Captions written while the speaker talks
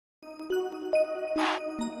Everywhere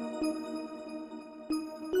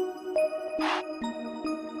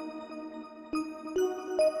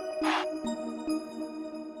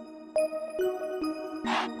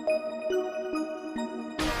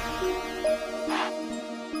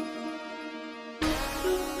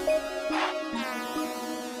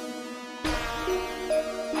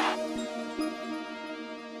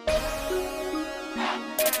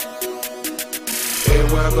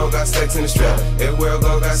I go, got stacks in the strap. Everywhere I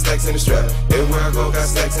go, got stacks in the strap. Everywhere I go, got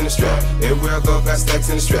stacks in the strap. Everywhere I go, got stacks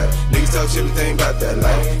in the strap. Niggas talk shit, everything about that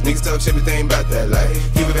life. Niggas talk shit, everything about that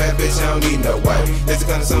life. Keep a bad bitch, I don't need no wife. That's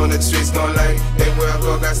the kind of song that the streets gon' like. Everywhere I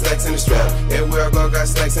go, got stacks in the strap. Everywhere I go, got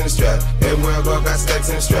stacks in the strap. Everywhere I go, got stacks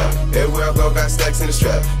in the strap. Everywhere I go, got stacks in the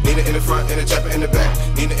strap. Need it in the front and the chopper in the back.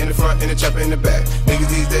 Need it in the front and the chopper in the back. Niggas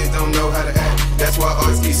these days don't know how to act. That's why I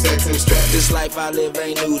always keep stacks in the strap. This life I live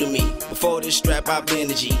ain't new to me. Before this strap, I been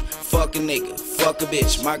a G. Fuck a nigga, fuck a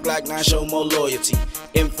bitch. My Glock 9 show more loyalty.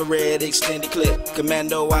 Infrared extended clip.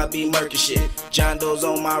 Commando, I be murking shit. John Doe's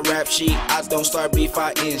on my rap sheet. I don't start beef,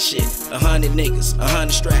 I end shit. 100 niggas,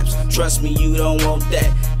 100 straps. Trust me, you don't want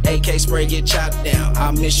that. AK spray get chopped down. I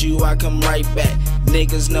miss you, I come right back.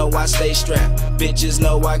 Niggas know I stay strapped. Bitches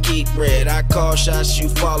know I keep bread. I call shots, you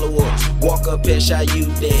followers. Walk up, headshot, you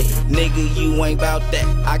dead. Nigga, you ain't bout that.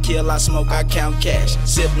 I kill, I smoke, I count cash.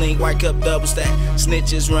 Sibling, white cup, double stack.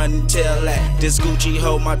 Snitches run and tell that. This Gucci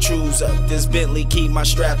hold my trues up. This Bentley keep my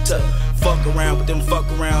strap tucked. Fuck around with them fuck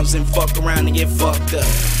arounds and fuck around and get fucked up.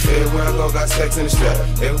 Everywhere I go, got stacks in the strap.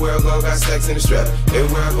 Everywhere I go, got stacks in the strap.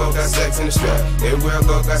 Everywhere I go, got stacks in the strap. Everywhere I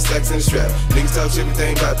go, got stacks in the strap. Niggas talk shit,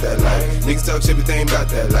 everything about that life. Niggas talk shit, everything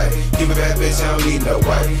about that life. Keep a bad bitch, I don't need no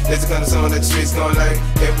wife. That's the kind of song that the streets gon' like.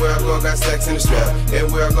 Everywhere I go, got stacks in the strap.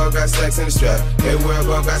 Everywhere I go, got stacks in the strap. Everywhere I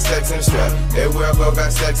go, got stacks in the strap. Everywhere I go,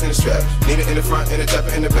 got stacks in the strap. Need it in the front and the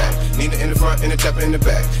chopper in the back. Need it in the front and the chopper in the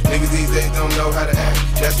back. Niggas these days don't know how to act.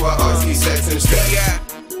 That's why I always keep stacks in the strap. Yeah,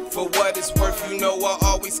 for what it's worth, you know I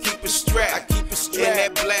always keep a strap. I keep a strap in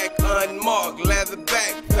that black unmarked leather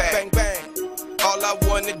backpack. Bang bang. All I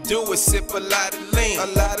wanna do is sip a lot of lean.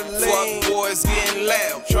 Fuck boys getting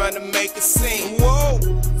loud, trying to make a scene. Whoa.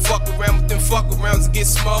 Fuck around with them fuck arounds and get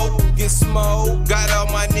smoked. Got all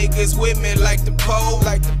my niggas with me like the pole.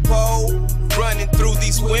 Running through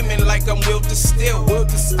these women like I'm Will to Still.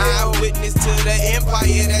 Eyewitness to the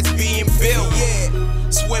empire that's being built. Yeah.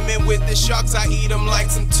 Swimming with the sharks, I eat them like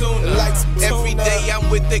some tuna. Every day I'm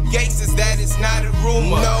with the gangsters, that is not a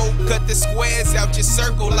rumor. No, cut the squares out your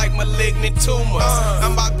circle like malignant tumors.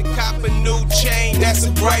 I'm about to cop a new chain, that's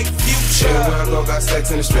a bright future. Everywhere I go, got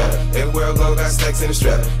stacks in the strap. Everywhere I go, got stacks in the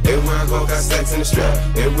strap. Everywhere I go, got stacks in the strap.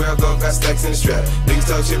 Everywhere I go, got stacks in the strap. Niggas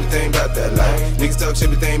talk shit, everything about that life. Niggas talk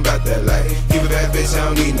shit, everything about that life. Keep a bad bitch,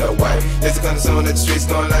 I don't need no wife. That's the kind of song that the streets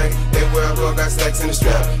gon' like. Everywhere I go, got stacks in the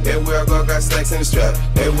strap. Everywhere I go, got stacks in the strap.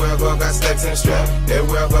 Everywhere I go, got stacks in the strap.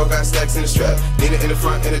 Everywhere I go, got stacks in the strap. Need it in the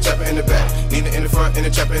front and the chopper in the back. Need it in the front and the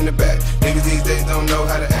chopper in the back. Niggas these days don't know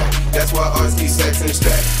how to act. That's why I always keep stacks in the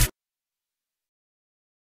strap.